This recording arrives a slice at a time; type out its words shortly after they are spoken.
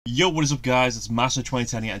Yo, what is up guys, it's Master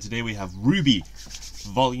 2010 here, and today we have RWBY,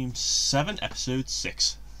 Volume 7, Episode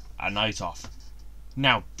 6, A Night Off.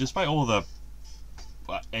 Now, despite all the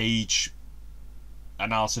age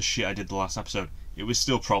analysis shit I did the last episode, it was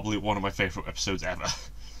still probably one of my favourite episodes ever.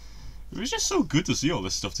 It was just so good to see all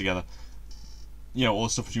this stuff together. You know, all the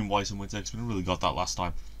stuff between Weiss and Winter, because we didn't really got that last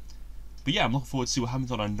time. But yeah, I'm looking forward to see what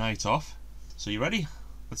happens on A Night Off. So you ready?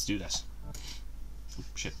 Let's do this. Oh,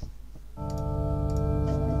 shit.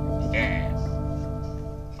 Yeah.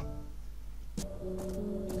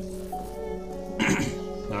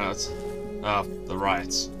 That's the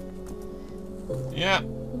riots. Yeah,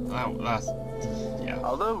 yeah.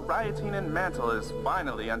 Although rioting in Mantle is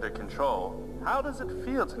finally under control, how does it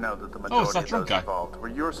feel to know that the majority of those involved were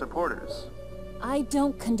your supporters? I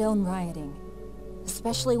don't condone rioting,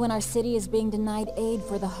 especially when our city is being denied aid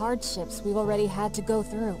for the hardships we've already had to go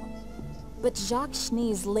through. But Jacques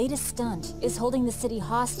Schnee's latest stunt is holding the city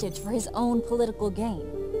hostage for his own political gain.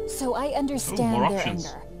 So I understand their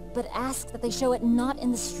anger, but ask that they show it not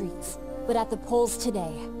in the streets, but at the polls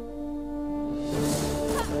today.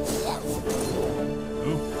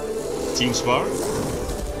 Ooh. Team Spar?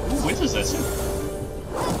 Ooh, wait, is this?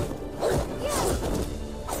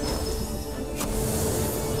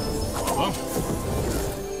 Oh.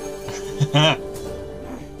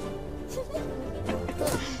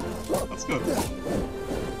 That's good.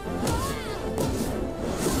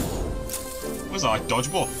 What's that, like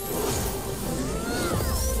dodgeball?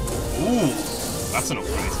 Ooh, that's an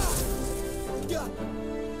upgrade.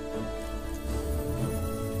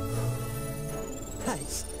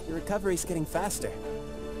 Nice. Your recovery's getting faster.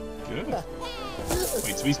 Good.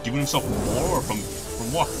 Wait, so he's giving himself more, or from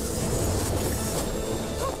what?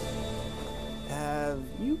 Have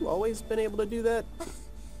you always been able to do that?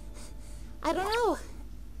 I don't know.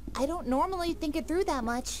 I don't normally think it through that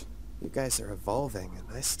much. You guys are evolving, and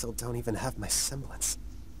I still don't even have my semblance.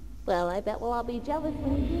 Well, I bet we'll all be jealous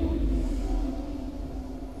when you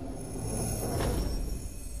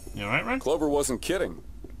do. You alright, Ren? Clover wasn't kidding.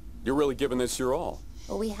 You're really giving this your all.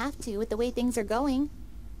 Well, we have to, with the way things are going.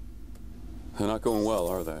 They're not going well,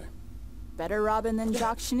 are they? Better Robin than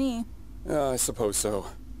Jacques Schnee. Yeah, I suppose so.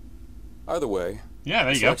 Either way, yeah,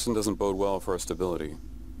 there you go. Selection doesn't bode well for our stability.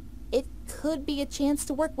 It could be a chance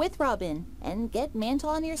to work with Robin and get Mantle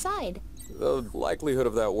on your side. The likelihood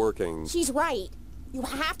of that working... She's right. You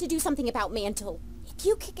have to do something about Mantle. If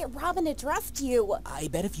you could get Robin to trust you... I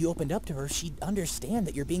bet if you opened up to her, she'd understand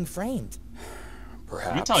that you're being framed. Perhaps.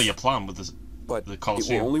 Let me tell you your plan with this, but the it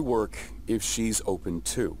will only work if she's open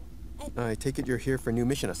too. I take it you're here for new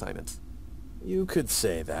mission assignments. You could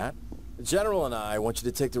say that. The General and I want you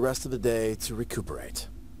to take the rest of the day to recuperate.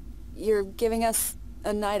 You're giving us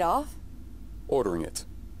a night off? Ordering it.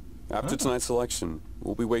 After tonight's selection,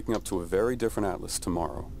 we'll be waking up to a very different Atlas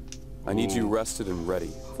tomorrow. I need you rested and ready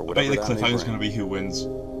for whatever that may bring. I bet you the cliffhanger's going to be who wins.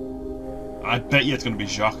 I bet you it's going to be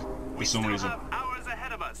Jacques for some reason. We still have hours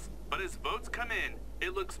ahead of us, but as votes come in,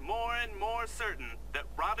 it looks more and more certain that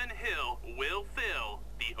Robin Hill will fill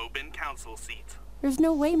the open council seat. There's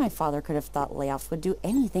no way my father could have thought layoffs would do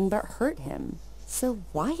anything but hurt him. So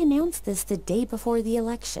why announce this the day before the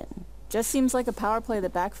election? Just seems like a power play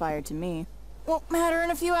that backfired to me. Won't matter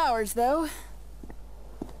in a few hours, though.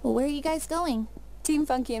 Well, where are you guys going? Team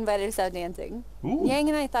Funky invited us out dancing. Ooh. Yang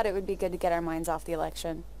and I thought it would be good to get our minds off the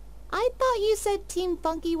election. I thought you said Team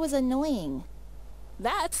Funky was annoying.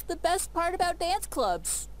 That's the best part about dance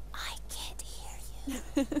clubs. I can't hear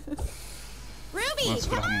you. Ruby, What's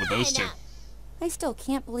going to happen with those two? I still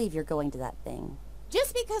can't believe you're going to that thing.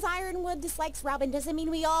 Just because Ironwood dislikes Robin doesn't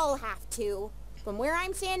mean we all have to. From where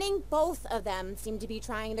I'm standing, both of them seem to be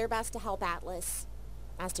trying their best to help Atlas.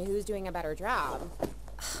 As to who's doing a better job.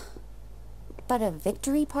 But a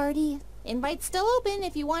victory party? Invite's still open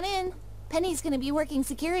if you want in. Penny's gonna be working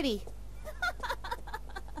security.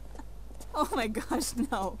 Oh my gosh,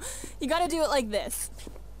 no. You gotta do it like this.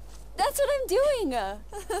 That's what I'm doing!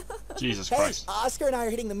 Jesus Hey, Christ. Oscar and I are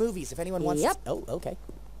hitting the movies if anyone wants Yep. to... Oh, okay.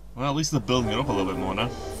 Well, at least they're building it up a little bit more now.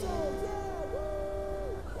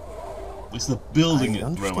 At least they're building it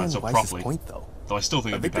romance up properly. Point, though I still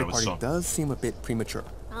think it'd be better with party Sun. does seem a bit premature.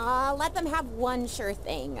 Let them have one sure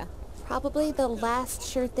thing. Probably the last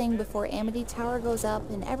sure thing before Amity Tower goes up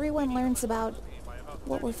and everyone learns about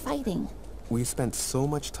what we're fighting. We've spent so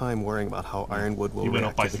much time worrying about how Ironwood will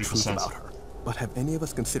react to the truth about her. But have any of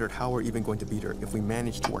us considered how we're even going to beat her if we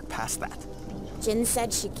manage to work past that? Jin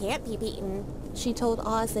said she can't be beaten. She told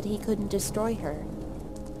Oz that he couldn't destroy her.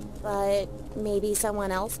 But maybe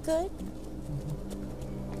someone else could?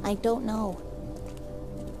 I don't know.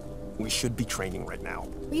 We should be training right now.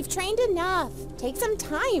 We've trained enough. Take some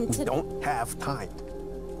time to... We don't have time.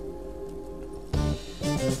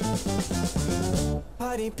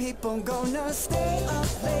 Party people gonna stay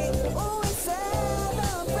up late. Oh, and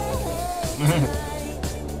celebrate.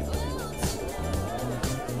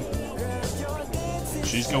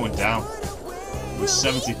 She's going down. It was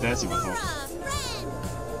 70-30 before.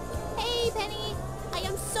 Hey, Penny. I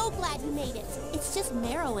am so glad you made it. It's just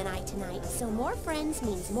Marrow and I tonight, so more friends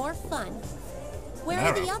means more fun. Where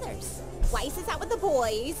are the others? Weiss is out with the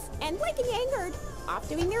boys, and Blake and Yangard off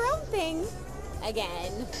doing their own thing.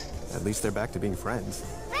 Again. At least they're back to being friends.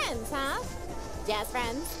 Friends, huh? Just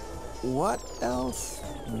friends. What else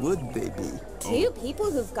would they be? Two people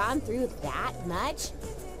who've gone through that much?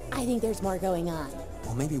 I think there's more going on.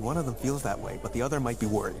 Well, maybe one of them feels that way, but the other might be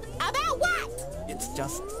worried. About what? It's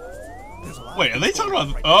just... Wait, are they talking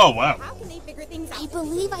about... Oh, wow. How can they figure things out? I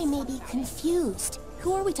believe I may be confused.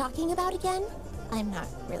 Who are we talking about again? I'm not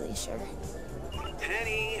really sure.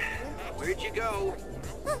 Penny, where'd you go?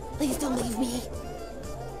 Please don't leave me.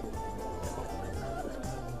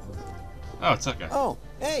 Oh, it's okay. Oh,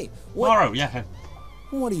 hey. What? Morrow, yeah. Him.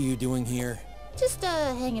 What are you doing here? Just,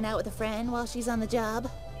 hanging out with a friend while she's on the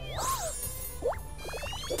job.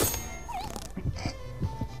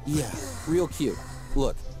 Yeah, real cute.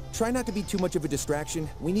 Look, try not to be too much of a distraction.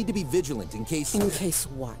 We need to be vigilant in case... In case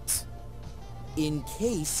what? In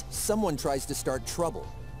case someone tries to start trouble.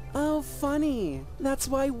 Oh, funny. That's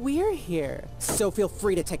why we're here. So feel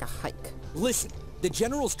free to take a hike. Listen, the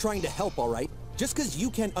General's trying to help, all right? Just because you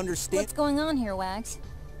can't understand... What's going on here, Wags?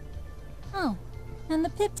 Oh, and the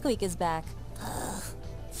pipsqueak is back.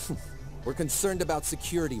 We're concerned about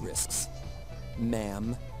security risks.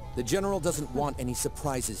 Ma'am, the General doesn't want any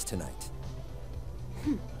surprises tonight.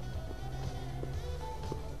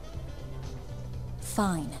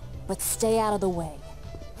 Fine, but stay out of the way.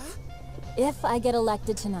 If I get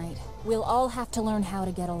elected tonight, we'll all have to learn how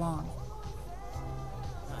to get along.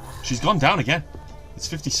 She's gone down again. It's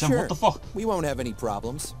 57. Sure. What the fuck? We won't have any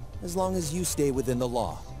problems, as long as you stay within the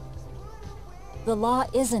law. The law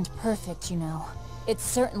isn't perfect, you know. It's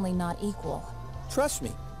certainly not equal. Trust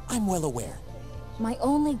me, I'm well aware. My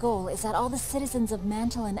only goal is that all the citizens of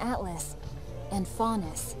Mantle and Atlas, and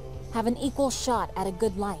Faunus, have an equal shot at a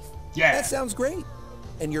good life. Yeah. That sounds great.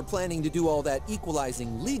 And you're planning to do all that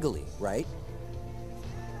equalizing legally, right?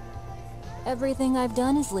 Everything I've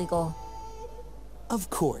done is legal. Of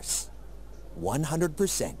course.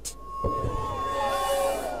 100%.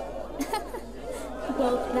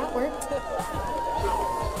 Well, that worked.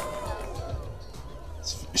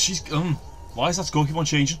 She's why is that score keep on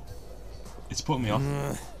changing? It's putting me off.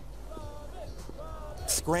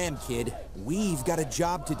 Scram, kid. We've got a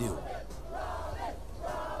job to do.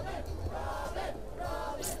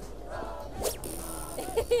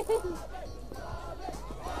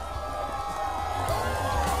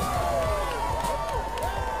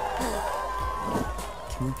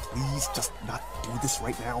 Can we please just not do this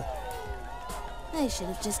right now? I should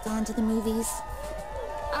have just gone to the movies.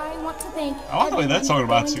 I want to thank I like the way they're talking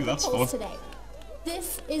about it too. everyone That's for the polls fun. today.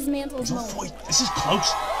 This is Mantle's moment. This is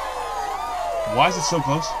close. Why is it so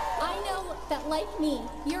close? I know that, like me,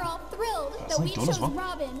 you're all thrilled that we done as chose well.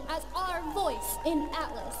 Robin as our voice in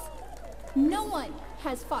Atlas. No one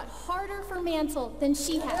has fought harder for Mantle than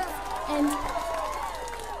she has, and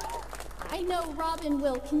I know Robin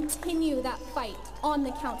will continue that fight on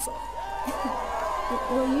the council.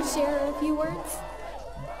 Will you share a few words?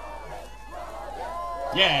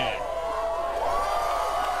 Yeah.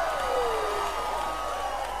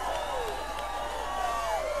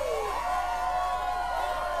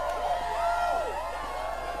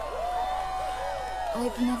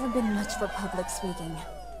 I've never been much for public speaking.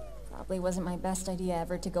 Probably wasn't my best idea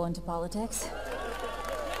ever to go into politics.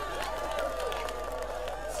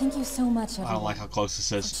 Thank you so much, everyone. I don't like how close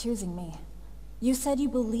this is. For choosing me. You said you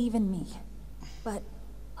believe in me, but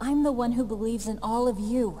I'm the one who believes in all of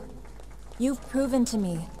you. You've proven to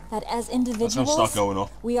me that as individuals, start going up.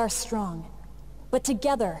 we are strong, but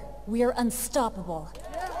together we are unstoppable.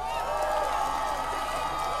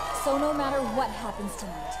 So no matter what happens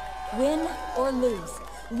tonight, win or lose,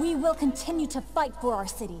 we will continue to fight for our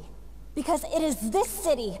city. Because it is this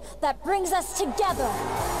city that brings us together.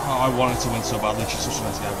 Oh, I wanted to win so badly. She's such a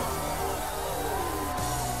nice guy.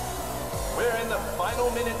 We're in the final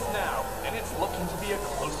minutes now, and it's looking to be a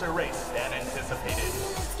closer race than anticipated.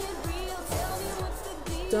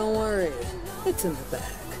 Don't worry, it's in the bag.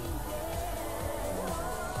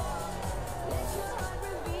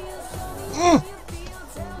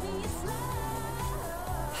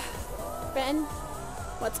 Friend,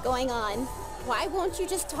 what's going on? Why won't you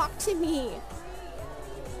just talk to me?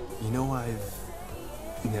 You know, I've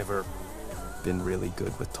never been really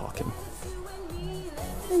good with talking.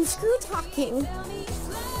 And screw talking. Go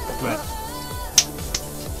ahead.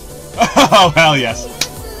 Oh, hell yes.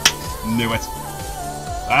 Knew it.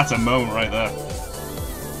 That's a moment right there.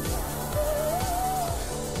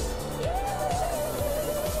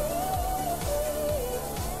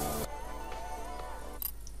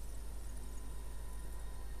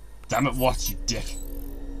 Damn it, what, you dick.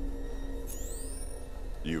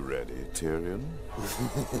 You ready, Tyrion?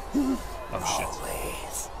 Oh, shit.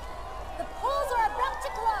 Always. The polls are about to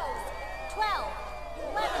close. 12,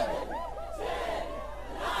 11, 10,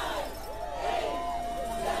 9, 8,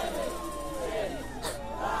 7, 6,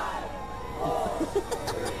 5.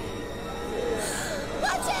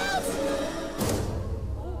 Watch out!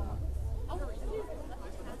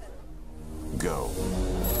 Go.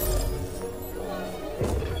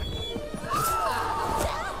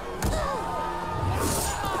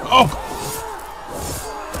 Oh!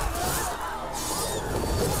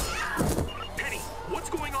 Penny, what's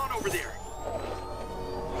going on over there?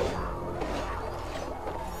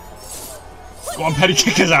 Go on, Penny,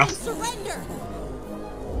 kick his ass. Surrender!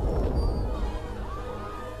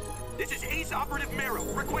 This is Ace Operative Marrow,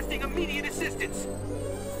 requesting immediate assistance.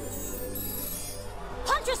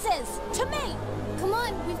 Huntresses, to me! Come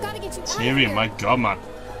on, we've got to get you out of Tyrion, here. my god, man.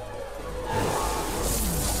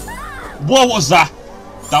 What was that?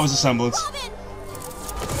 That was a semblance. Robin!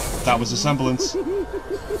 That was a semblance.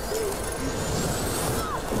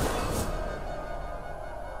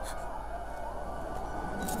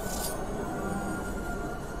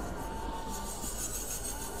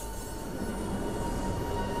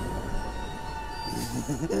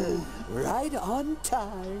 Right on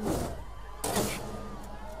time.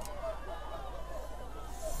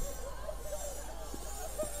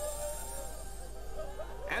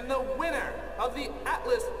 And the winner of the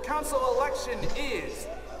Atlas Council election is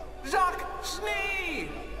Jacques Schnee!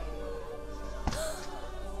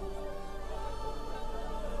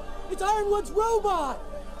 It's Ironwood's robot!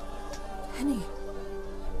 Penny.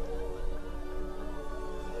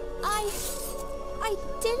 I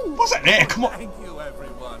didn't. What's that there? Come on. Thank you,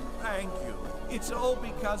 everyone. Thank you. It's all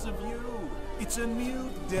because of you. It's a new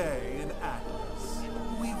day in Atlas.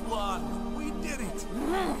 We won. We did it.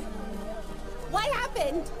 What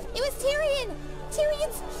happened? It was Tyrion!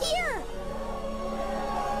 Tyrion's here!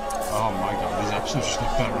 Oh my god, these episodes just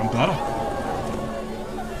get better and better.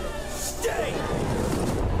 Stay!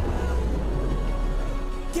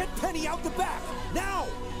 Get Penny out the back! Now!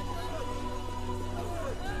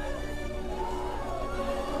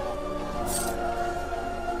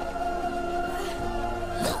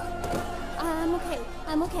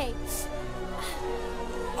 I'm okay.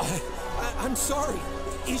 I'm sorry.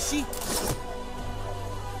 Is she?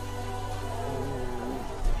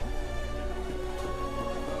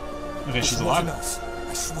 Okay, she's alive.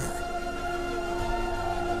 I swear.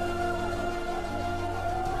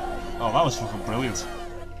 Oh, that was fucking brilliant.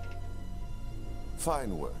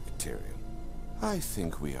 Fine work, Tyrion. I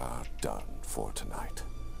think we are done for tonight.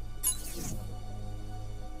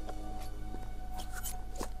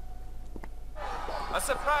 A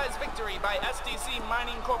surprise victory by SDC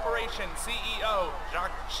Mining Corporation CEO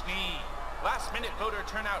Jacques Schnee. Last-minute voter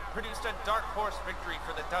turnout produced a dark horse victory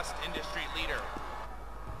for the dust industry leader.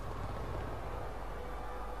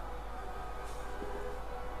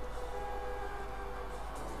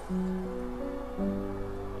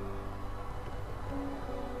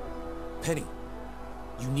 Penny,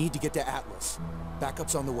 you need to get to Atlas.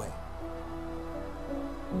 Backup's on the way.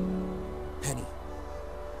 Penny.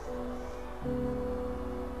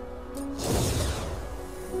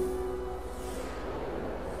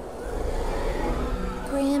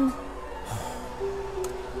 Grim.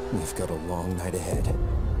 We've got a long night ahead.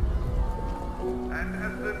 And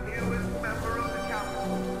as the newest member of the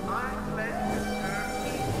council, I pledge to serve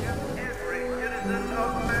each and every citizen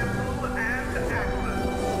of Mantle and Atlas.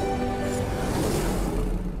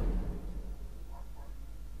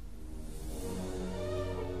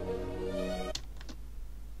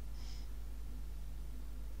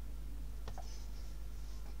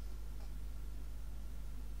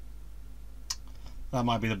 That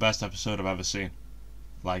might be the best episode I've ever seen.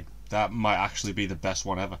 Like, that might actually be the best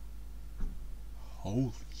one ever.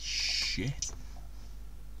 Holy shit.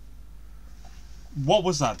 What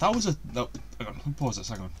was that? That was a... No, hang on, pause it a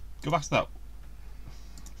second. Go back to that.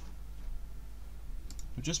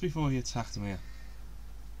 Just before he attacked me here.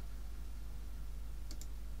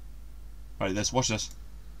 Right, let's watch this.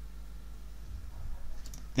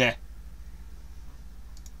 There.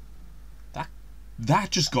 That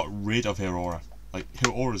just got rid of her aura. Like,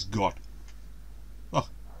 her aura's gone. Look.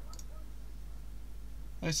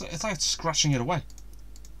 It's like it's scratching it away.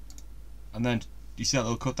 And then, You see that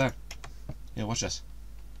little cut there? Yeah, watch this.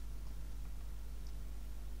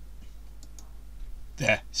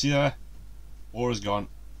 There. See there? Aura's gone.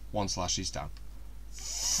 1/she's down.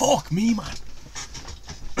 Fuck me, man.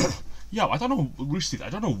 Yo, I don't know, Rooster Teeth,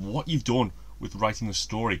 I don't know what you've done with writing the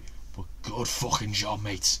story, but good fucking job,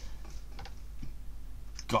 mates.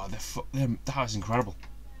 God, that was incredible.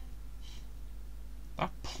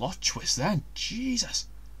 That plot twist then, Jesus.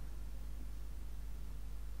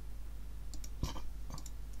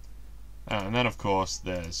 And then, of course,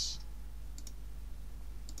 there's...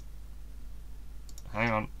 Hang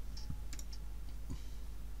on.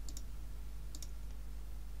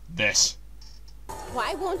 This.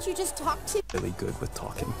 Why won't you just talk to... Really good with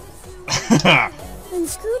talking. Then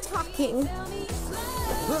screw talking.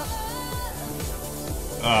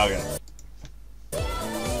 Okay.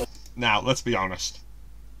 Now, let's be honest.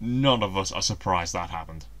 None of us are surprised that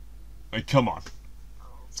happened. Like, come on.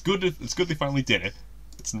 It's good they finally did it.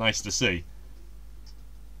 It's nice to see.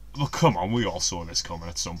 But come on, we all saw this coming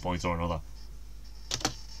at some point or another.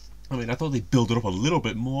 I mean, I thought they'd build it up a little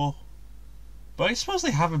bit more. But I suppose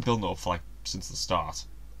they haven't built it up for, like, since the start.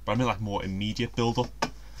 But I mean, like, more immediate build-up.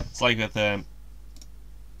 It's like with, I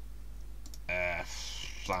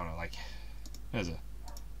don't know, like... Where's it?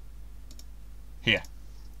 Here.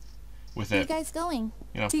 With Where are you guys going?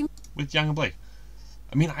 You know, with Yang and Blake.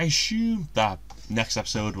 I mean, I assume that next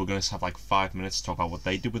episode we're going to have like 5 minutes to talk about what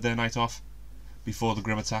they did with their night off before the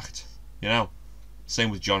Grimm attacked. You know, same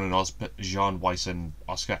with John and Jean, Weiss and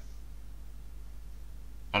Oscar.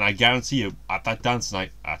 And I guarantee you, at that dance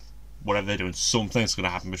night, at whatever they're doing, something's going to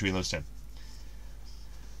happen between those two.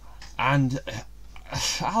 And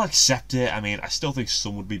I'll accept it. I mean, I still think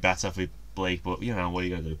some would be better for Blake, but you know, what are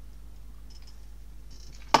you going to do?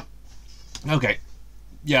 Okay,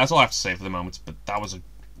 yeah, that's all I have to say for the moment, but that was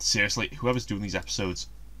seriously, whoever's doing these episodes,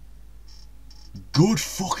 good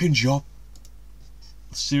fucking job.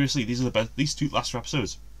 Seriously, these are the best, these last two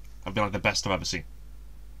episodes have been like the best I've ever seen.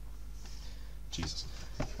 Jesus.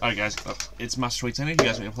 Alright guys, it's Master 810. If you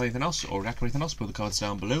guys want to play anything else or react to anything else, put the comments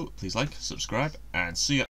down below. Please like, subscribe, and see ya.